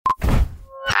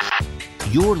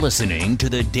You're listening to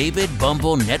the David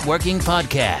Bumble Networking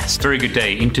Podcast. Very good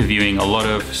day interviewing a lot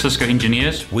of Cisco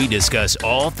engineers. We discuss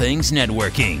all things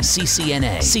networking,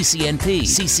 CCNA, CCNP,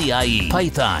 CCIE,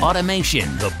 Python,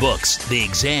 automation, the books, the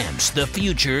exams, the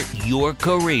future, your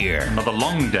career. Another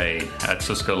long day at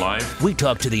Cisco Live. We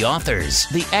talk to the authors,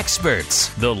 the experts,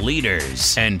 the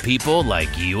leaders, and people like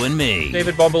you and me.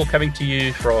 David Bumble coming to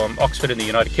you from Oxford in the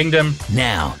United Kingdom.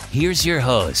 Now, here's your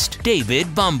host,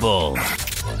 David Bumble.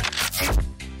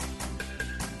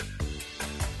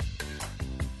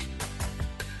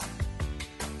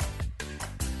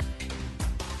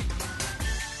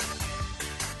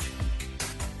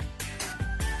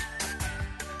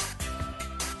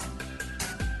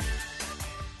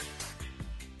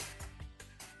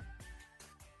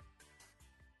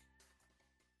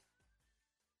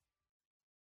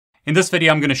 In this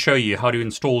video, I'm going to show you how to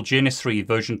install GNS3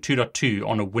 version 2.2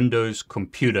 on a Windows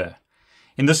computer.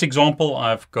 In this example,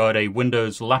 I've got a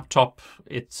Windows laptop.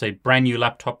 It's a brand new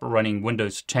laptop running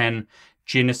Windows 10.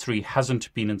 GNS3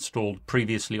 hasn't been installed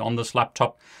previously on this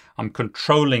laptop. I'm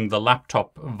controlling the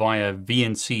laptop via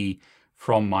VNC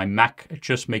from my Mac. It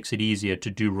just makes it easier to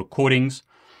do recordings.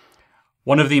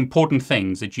 One of the important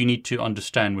things that you need to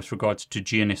understand with regards to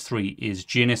GNS3 is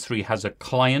GNS3 has a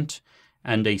client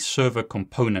and a server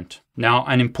component. Now,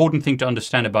 an important thing to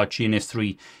understand about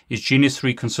GNS3 is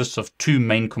GNS3 consists of two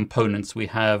main components. We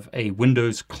have a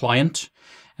Windows client,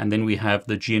 and then we have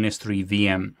the GNS3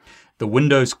 VM. The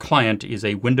Windows client is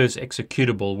a Windows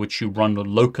executable which you run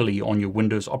locally on your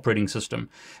Windows operating system.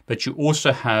 But you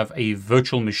also have a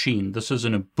virtual machine. This is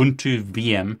an Ubuntu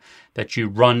VM that you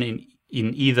run in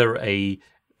either a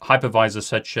hypervisor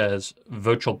such as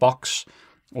VirtualBox,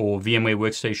 or VMware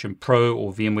Workstation Pro,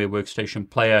 or VMware Workstation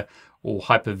Player, or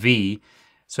Hyper-V.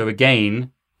 So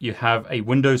again, you have a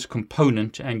Windows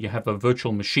component and you have a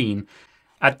virtual machine.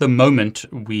 At the moment,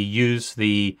 we use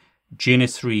the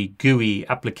GNS3 GUI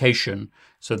application,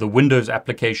 so the Windows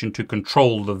application to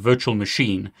control the virtual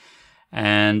machine.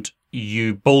 And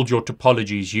you build your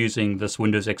topologies using this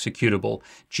Windows executable.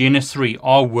 GNS3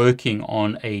 are working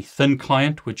on a thin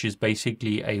client, which is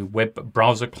basically a web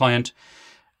browser client.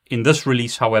 In this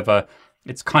release, however,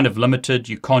 it's kind of limited.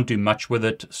 You can't do much with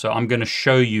it. So I'm going to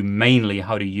show you mainly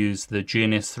how to use the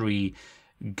GNS3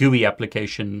 GUI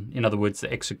application, in other words, the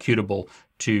executable,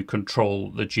 to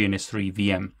control the GNS3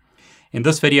 VM. In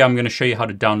this video, I'm going to show you how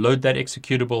to download that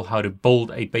executable, how to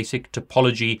build a basic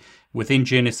topology within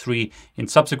GNS3. In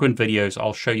subsequent videos,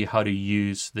 I'll show you how to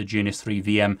use the GNS3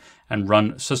 VM and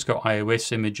run Cisco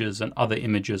iOS images and other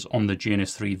images on the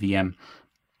GNS3 VM.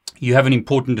 You have an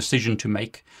important decision to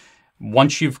make.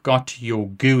 Once you've got your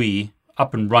GUI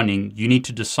up and running, you need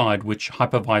to decide which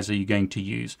hypervisor you're going to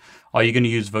use. Are you going to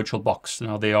use VirtualBox?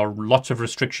 Now, there are lots of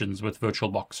restrictions with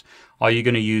VirtualBox. Are you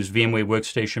going to use VMware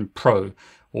Workstation Pro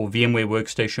or VMware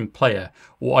Workstation Player?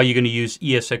 Or are you going to use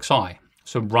ESXi?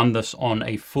 So run this on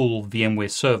a full VMware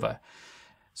server.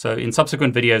 So in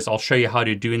subsequent videos, I'll show you how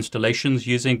to do installations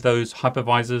using those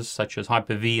hypervisors such as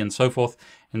Hyper-V and so forth.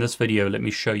 In this video, let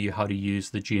me show you how to use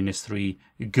the GNS3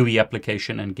 GUI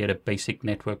application and get a basic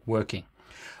network working.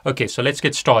 Okay, so let's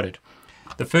get started.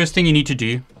 The first thing you need to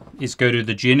do is go to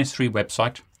the GNS3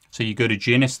 website. So you go to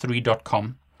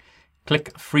gns3.com,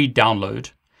 click free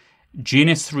download.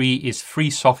 GNS3 is free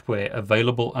software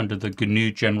available under the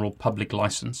GNU General Public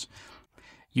License.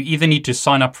 You either need to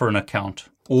sign up for an account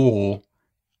or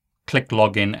click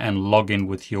login and log in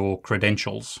with your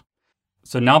credentials.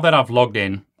 So now that I've logged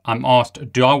in, I'm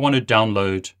asked, do I want to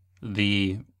download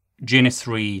the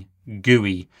GNS3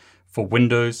 GUI for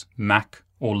Windows, Mac,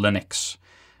 or Linux?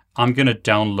 I'm going to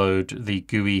download the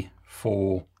GUI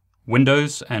for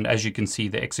Windows, and as you can see,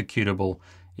 the executable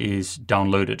is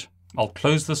downloaded. I'll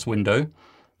close this window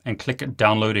and click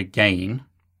download again.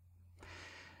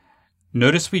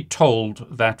 Notice we're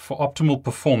told that for optimal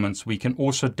performance, we can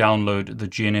also download the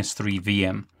GNS3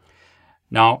 VM.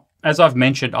 Now, as I've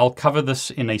mentioned, I'll cover this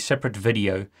in a separate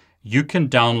video. You can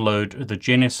download the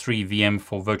GNS3 VM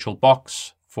for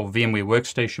VirtualBox, for VMware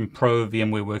Workstation Pro,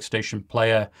 VMware Workstation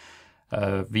Player,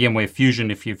 VMware Fusion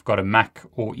if you've got a Mac,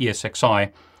 or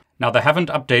ESXi. Now, they haven't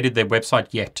updated their website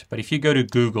yet, but if you go to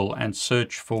Google and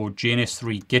search for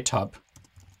GNS3 GitHub,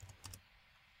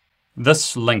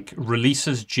 this link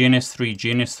releases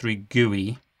GNS3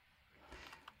 GUI,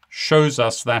 shows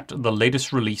us that the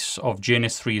latest release of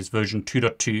GNS3 is version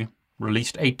 2.2,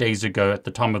 released 8 days ago at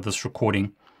the time of this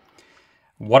recording.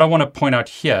 What I want to point out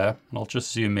here, and I'll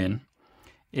just zoom in,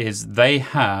 is they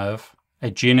have a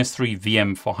GNS3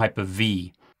 VM for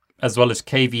Hyper-V, as well as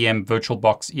KVM,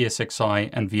 VirtualBox, ESXi,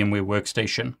 and VMware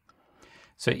Workstation.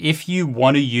 So if you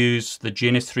want to use the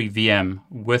GNS3 VM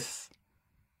with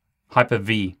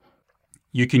Hyper-V,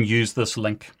 you can use this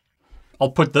link.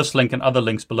 I'll put this link and other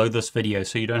links below this video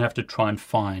so you don't have to try and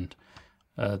find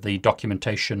the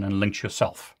documentation and links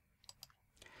yourself.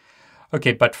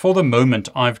 Okay, but for the moment,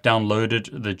 I've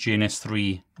downloaded the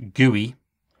GNS3 GUI.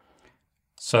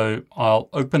 So I'll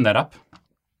open that up.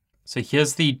 So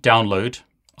here's the download.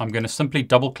 I'm going to simply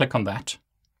double click on that.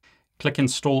 Click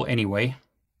Install Anyway.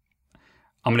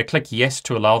 I'm going to click Yes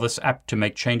to allow this app to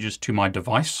make changes to my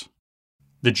device.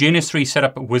 The GNS3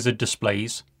 Setup Wizard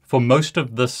displays. For most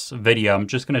of this video, I'm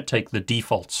just going to take the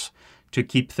defaults to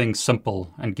keep things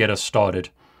simple and get us started.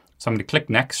 So I'm going to click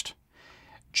Next.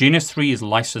 GNS3 is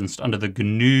licensed under the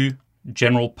GNU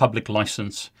General Public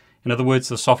License. In other words,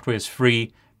 the software is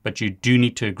free, but you do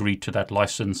need to agree to that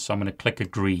license. So I'm going to click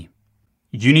Agree.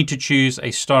 You need to choose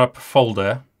a startup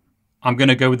folder. I'm going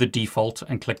to go with the default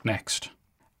and click Next.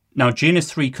 Now,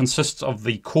 GNS3 consists of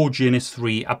the core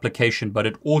GNS3 application, but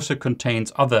it also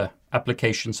contains other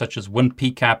applications such as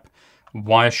WinPCAP,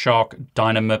 Wireshark,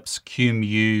 Dynamips,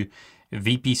 QEMU,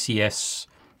 VPCS,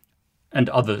 and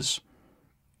others.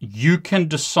 You can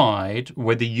decide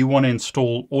whether you want to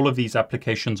install all of these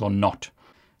applications or not.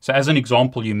 So as an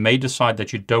example, you may decide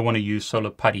that you don't want to use Solar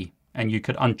Putty, and you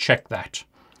could uncheck that.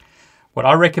 What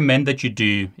I recommend that you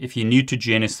do if you're new to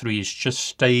GNS3 is just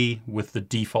stay with the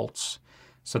defaults.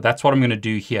 So that's what I'm going to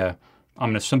do here. I'm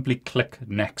going to simply click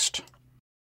Next.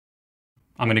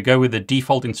 I'm going to go with the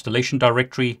default installation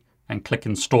directory and click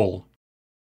Install.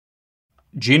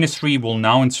 GNS3 will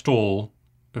now install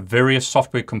various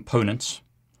software components.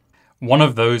 One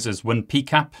of those is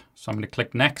WinPCAP. So I'm going to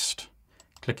click Next,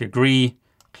 click Agree,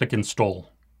 click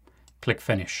Install, click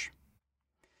Finish.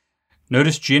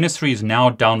 Notice GNS3 is now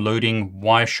downloading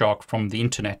Wireshark from the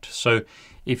internet. So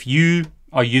if you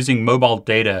are using mobile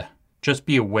data, just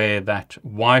be aware that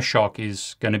Wireshark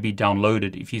is going to be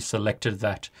downloaded if you selected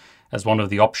that as one of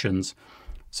the options.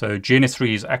 So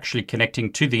GNS3 is actually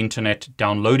connecting to the internet,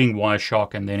 downloading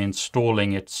Wireshark, and then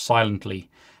installing it silently.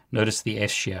 Notice the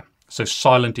S here. So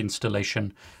silent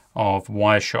installation of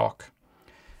Wireshark.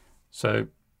 So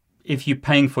if you're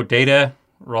paying for data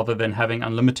rather than having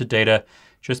unlimited data,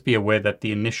 just be aware that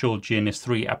the initial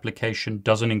GNS3 application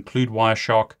doesn't include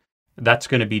Wireshark. That's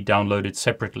going to be downloaded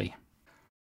separately.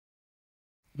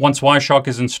 Once Wireshark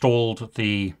is installed,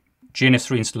 the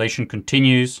GNS3 installation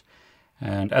continues.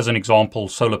 And as an example,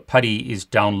 Solar Putty is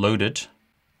downloaded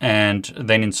and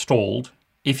then installed.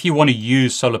 If you want to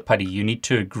use Solar Putty, you need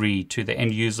to agree to the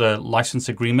end user license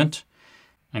agreement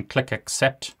and click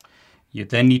Accept. You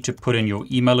then need to put in your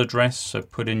email address. So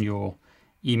put in your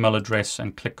email address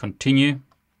and click Continue.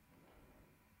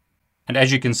 And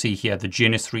as you can see here, the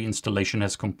GNS3 installation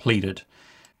has completed.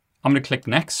 I'm going to click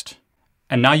Next.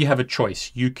 And now you have a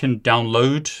choice. You can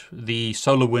download the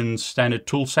SolarWinds standard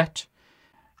toolset.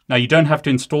 Now you don't have to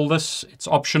install this. It's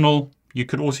optional. You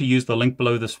could also use the link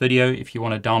below this video if you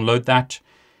want to download that.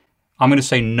 I'm going to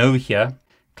say no here.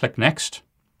 Click Next.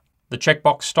 The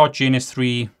checkbox Start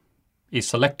GNS3 is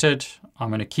selected. I'm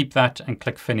going to keep that and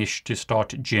click Finish to start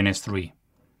GNS3.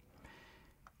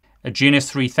 A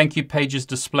GNS3 thank you page is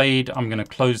displayed. I'm going to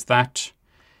close that.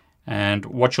 And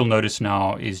what you'll notice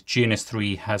now is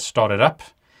GNS3 has started up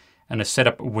and a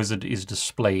setup wizard is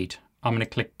displayed. I'm going to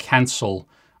click Cancel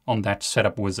on that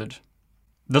setup wizard.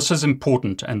 This is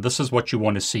important and this is what you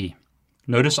want to see.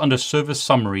 Notice under Service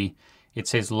Summary, it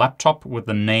says laptop with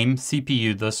the name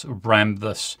CPU this, RAM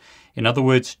this. In other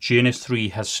words,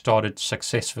 GNS3 has started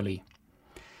successfully.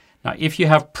 Now, if you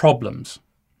have problems,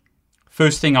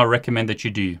 first thing I recommend that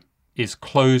you do is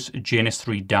close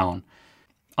GNS3 down.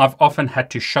 I've often had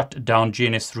to shut down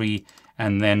GNS3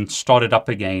 and then start it up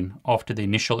again after the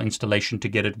initial installation to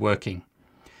get it working.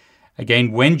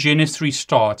 Again, when GNS3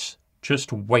 starts,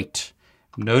 just wait.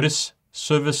 Notice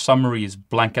Service Summary is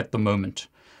blank at the moment.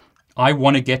 I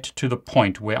want to get to the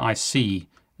point where I see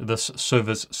this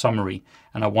Service Summary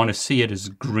and I want to see it as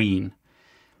green.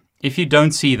 If you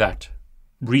don't see that,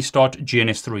 restart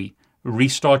GNS3.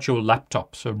 Restart your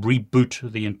laptop, so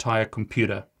reboot the entire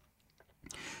computer.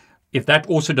 If that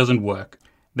also doesn't work,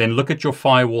 then look at your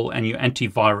firewall and your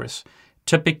antivirus.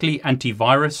 Typically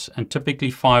antivirus and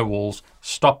typically firewalls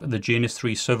stop the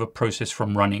GNS3 server process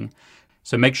from running.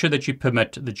 So make sure that you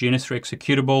permit the GNS3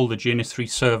 executable, the GNS3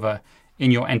 server in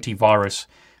your antivirus.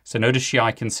 So notice here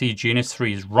I can see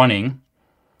GNS3 is running.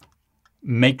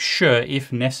 Make sure,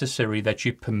 if necessary, that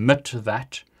you permit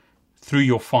that through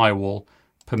your firewall.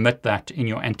 Permit that in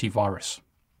your antivirus.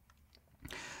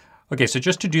 Okay, so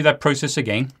just to do that process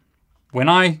again, when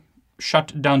I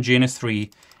shut down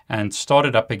GNS3 and start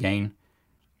it up again,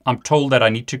 I'm told that I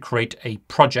need to create a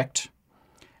project.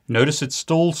 Notice it's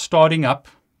still starting up,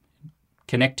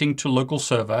 connecting to local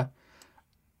server.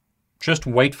 Just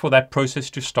wait for that process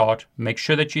to start. Make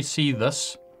sure that you see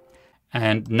this.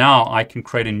 And now I can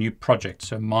create a new project.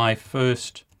 So my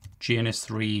first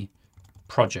GNS3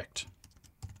 project.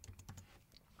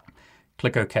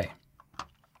 Click OK.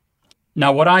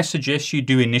 Now what I suggest you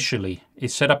do initially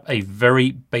is set up a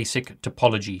very basic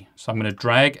topology. So I'm going to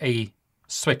drag a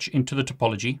switch into the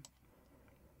topology.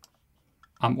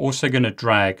 I'm also going to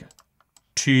drag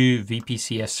 2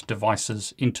 VPCS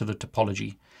devices into the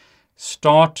topology.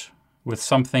 Start with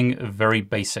something very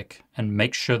basic and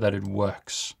make sure that it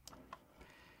works.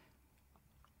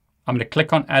 I'm going to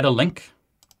click on Add a Link.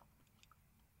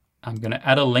 I'm going to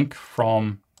add a link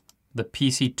from the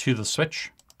PC to the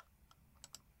switch,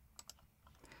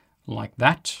 like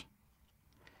that.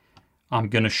 I'm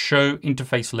going to show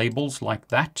interface labels like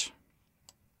that.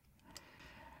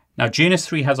 Now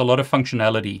GNS3 has a lot of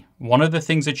functionality. One of the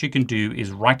things that you can do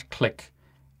is right-click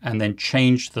and then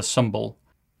change the symbol.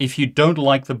 If you don't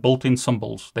like the built-in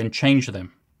symbols, then change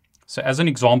them. So as an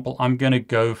example, I'm going to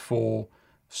go for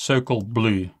circle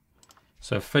blue.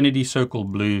 So Affinity Circle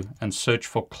Blue and search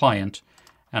for client,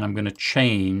 and I'm going to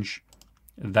change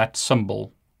that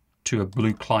symbol to a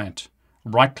blue client.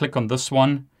 Right click on this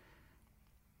one,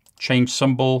 change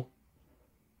symbol,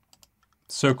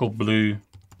 circle blue,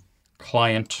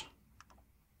 client,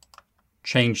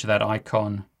 change that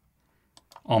icon.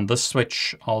 On this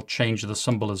switch, I'll change the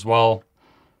symbol as well.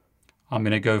 I'm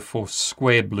going to go for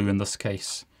square blue in this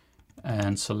case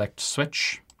and select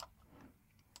switch,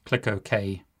 click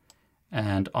OK.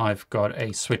 And I've got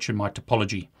a switch in my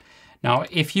topology. Now,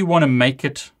 if you want to make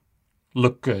it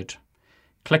look good,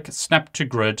 click Snap to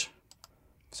Grid.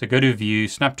 So go to View,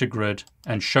 Snap to Grid,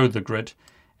 and show the grid.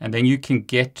 And then you can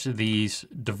get these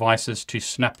devices to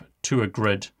snap to a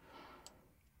grid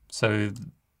so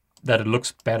that it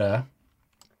looks better.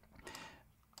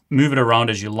 Move it around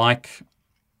as you like.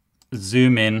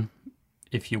 Zoom in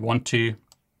if you want to.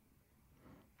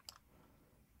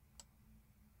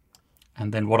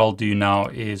 And then what I'll do now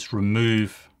is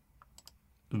remove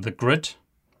the grid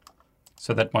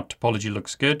so that my topology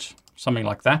looks good, something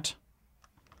like that.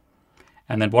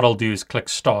 And then what I'll do is click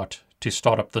Start to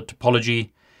start up the topology.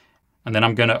 And then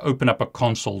I'm going to open up a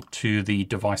console to the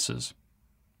devices.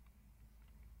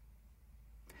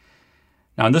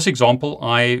 Now in this example,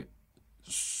 I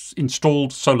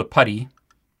installed Solar Putty.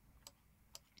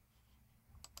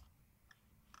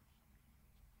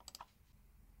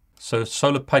 So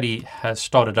Solar Putty has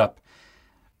started up.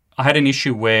 I had an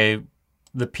issue where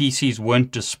the PCs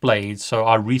weren't displayed, so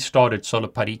I restarted Solar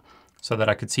Putty so that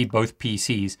I could see both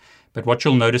PCs. But what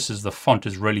you'll notice is the font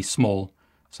is really small.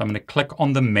 So I'm going to click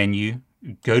on the menu,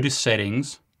 go to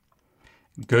Settings,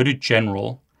 go to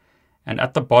General, and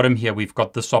at the bottom here we've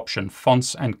got this option,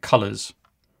 Fonts and Colors.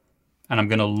 And I'm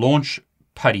going to launch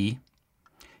Putty.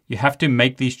 You have to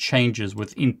make these changes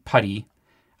within Putty.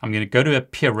 I'm going to go to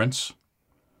Appearance,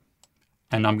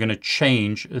 and I'm going to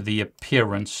change the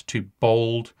appearance to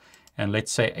bold and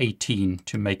let's say 18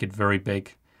 to make it very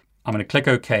big. I'm going to click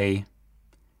OK,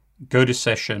 go to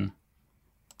Session,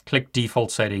 click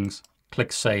Default Settings,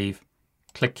 click Save,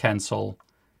 click Cancel,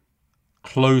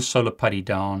 close Solar Putty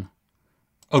down,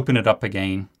 open it up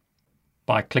again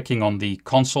by clicking on the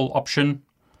console option.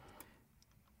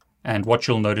 And what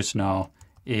you'll notice now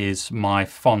is my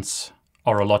fonts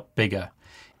are a lot bigger.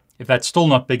 If that's still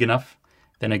not big enough,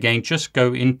 then again, just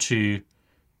go into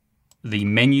the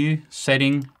menu,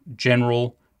 Setting,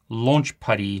 General, Launch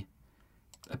Putty,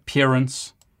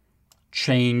 Appearance,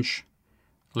 Change.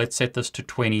 Let's set this to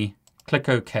 20. Click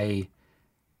OK.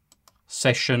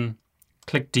 Session.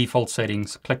 Click Default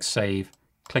Settings. Click Save.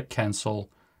 Click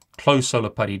Cancel. Close Solar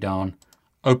Putty down.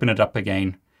 Open it up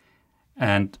again.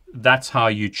 And that's how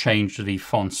you change the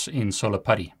fonts in Solar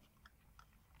Putty.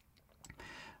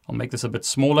 I'll make this a bit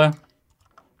smaller.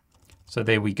 So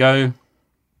there we go.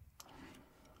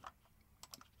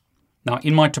 Now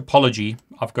in my topology,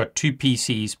 I've got two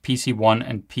PCs, PC1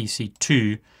 and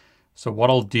PC2. So what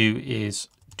I'll do is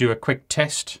do a quick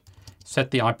test,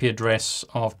 set the IP address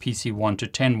of PC1 to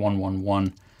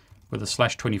 10.1.1.1 with a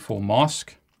 /24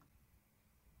 mask.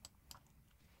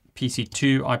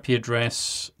 PC2 IP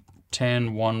address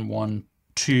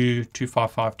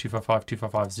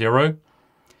 10.1.1.2.255.255.255.0.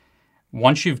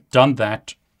 Once you've done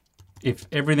that, if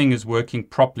everything is working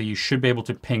properly, you should be able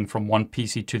to ping from one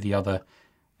PC to the other,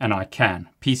 and I can.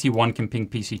 PC1 can ping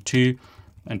PC2,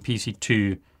 and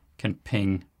PC2 can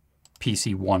ping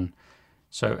PC1.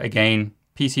 So again,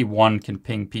 PC1 can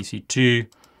ping PC2,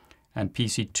 and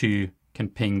PC2 can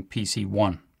ping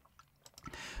PC1.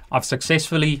 I've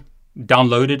successfully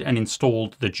downloaded and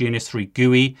installed the GNS3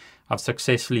 GUI. I've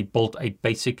successfully built a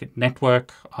basic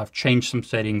network. I've changed some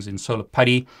settings in Solar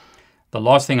Putty. the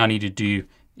last thing I need to do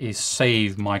is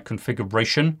save my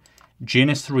configuration.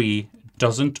 GNS3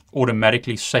 doesn't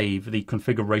automatically save the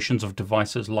configurations of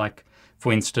devices like,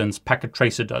 for instance, Packet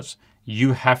Tracer does.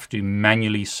 You have to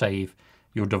manually save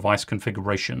your device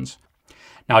configurations.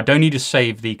 Now, I don't need to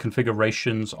save the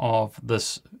configurations of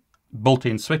this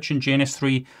built-in switch in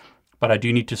GNS3, but I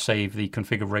do need to save the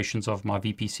configurations of my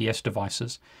VPCS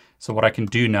devices. So what I can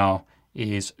do now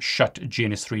is shut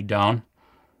GNS3 down.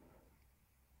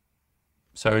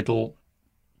 So it'll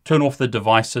turn off the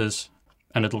devices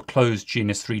and it'll close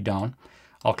GNS3 down.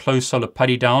 I'll close Solar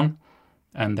Putty down,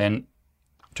 and then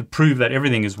to prove that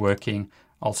everything is working,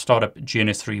 I'll start up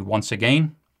GNS3 once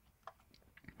again.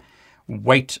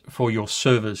 Wait for your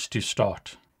servers to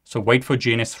start. So wait for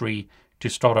GNS3 to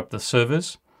start up the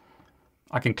servers.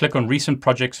 I can click on recent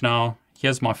projects now.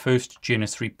 Here's my first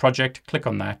GNS3 project. Click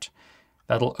on that.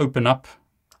 That'll open up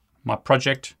my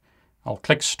project. I'll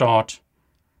click start,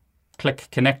 click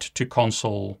connect to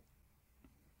console,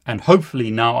 and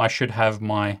hopefully now I should have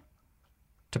my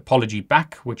topology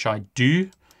back, which I do.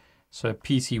 So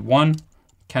PC1,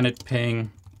 can it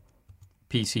ping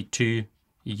PC2?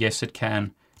 Yes, it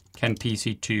can. Can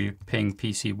PC2 ping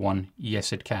PC1?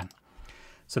 Yes, it can.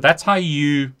 So that's how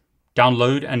you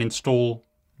download and install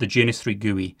the GNS3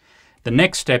 GUI. The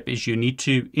next step is you need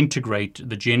to integrate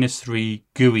the GNS3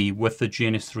 GUI with the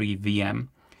GNS3 VM.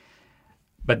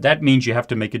 But that means you have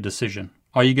to make a decision.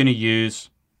 Are you going to use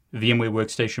VMware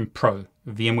Workstation Pro,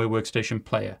 VMware Workstation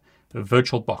Player,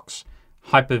 VirtualBox,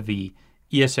 Hyper-V,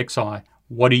 ESXi?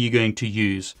 What are you going to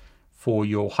use for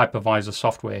your hypervisor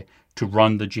software to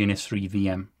run the GNS3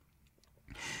 VM?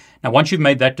 Now, once you've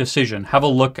made that decision, have a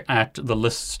look at the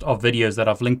list of videos that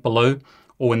I've linked below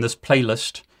or in this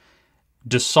playlist.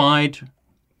 Decide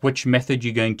which method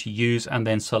you're going to use and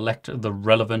then select the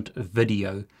relevant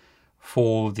video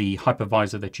for the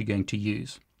hypervisor that you're going to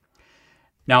use.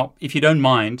 Now, if you don't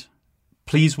mind,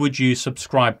 please would you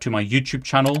subscribe to my YouTube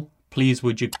channel? Please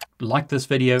would you like this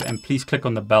video, and please click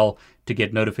on the bell to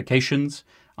get notifications.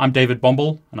 I'm David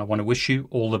Bombal, and I want to wish you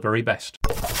all the very best.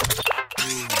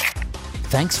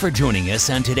 Thanks for joining us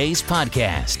on today's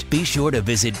podcast. Be sure to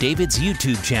visit David's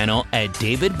YouTube channel at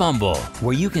David Bumble,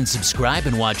 where you can subscribe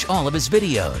and watch all of his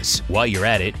videos. While you're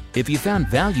at it, if you found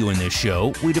value in this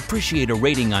show, we'd appreciate a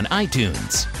rating on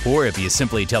iTunes. Or if you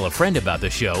simply tell a friend about the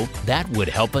show, that would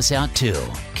help us out too.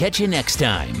 Catch you next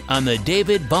time on the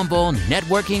David Bumble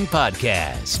Networking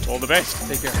Podcast. All the best.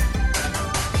 Take care.